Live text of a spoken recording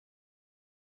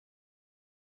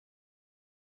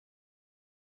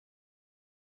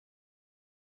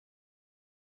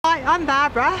Hi, I'm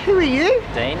Barbara. Who are you?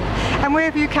 Dean. And where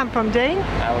have you come from, Dean?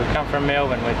 We've come from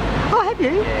Melbourne. Oh, have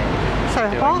you? Yeah. So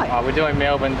hi. We're doing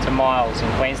Melbourne to Miles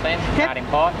in Queensland, carting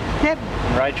pipe,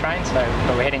 road train, but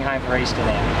we're heading home for Easter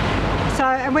now. So,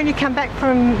 and when you come back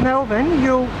from Melbourne,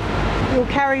 you'll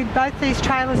carry both these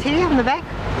trailers here on the back?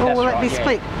 Or will it be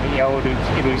split? Yeah,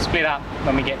 it'll split up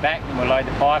when we get back, and we'll load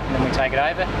the pipe and then we take it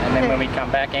over, and then when we come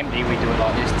back empty we do it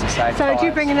like this to save So tires. do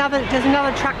you bring does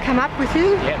another truck come up with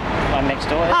you? Yep, one next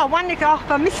door. Oh, one next door.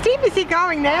 Oh, I missed him. Is he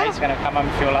going now? He's going to come up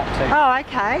and fuel up too. Oh,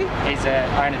 okay. He's an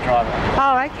owner-driver.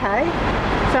 Oh, okay.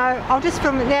 So I'll just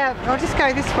film it now. I'll just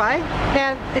go this way.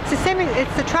 Now it's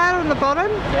the trailer on the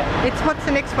bottom. Yeah. What's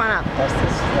the next one up? That's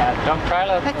the dog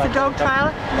trailer. That's the dog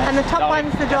trailer, and the top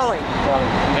one's the dolly. Dolly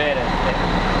converter.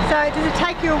 Yeah. So does it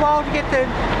take you a while to get the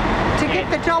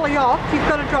dolly off? You've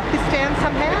got to drop this down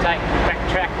somehow. We take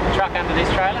the truck under this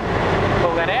trailer,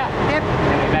 pull that out. Yep.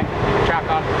 Then we back the truck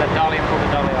on the dolly and pull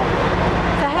the dolly off.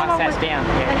 So how long that's down.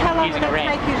 Yeah. And how long would it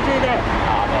take you to do that?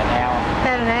 Oh, about an hour.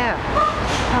 About an hour.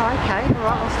 Oh, okay.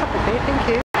 All right. I'll stop it there. Thank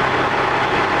you.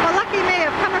 Well, lucky me.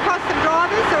 I've come across some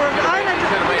drivers or an owner.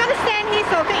 You've got to stand here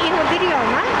so I'll get you in a video,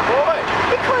 mate. Why?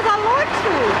 Because I like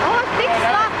to. I like big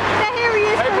stuff. Now here he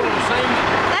is. People have seen you.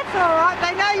 That's all right.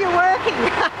 They know you're working.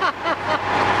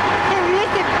 Here he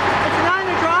is. It's an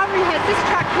owner driver. He has this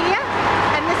truck here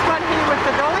and this one here with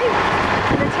the dolly.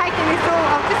 And they're taking this all.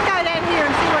 I'll just go down here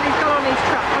and see what he's got on his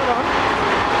truck. Hold on.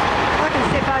 I can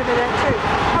step over that too.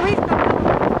 Oh, he's got another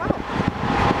one as well.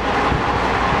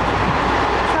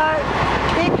 So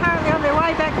they're currently on their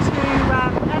way back to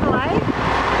Adelaide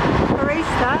for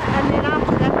Easter, and then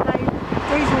after that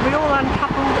these will be all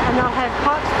uncoupled and they'll have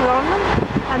pipes put on them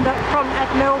and from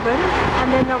at Melbourne, and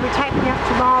then they'll be taking up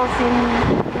to Miles in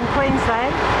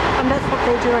Queensland, and that's what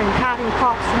they're doing, carting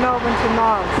pipes from Melbourne to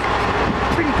Miles.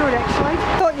 Pretty good actually.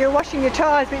 Thought you were washing your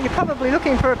tyres, but you're probably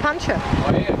looking for a puncher.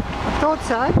 Oh yeah. I thought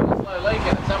so. There's no leak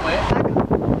in it somewhere.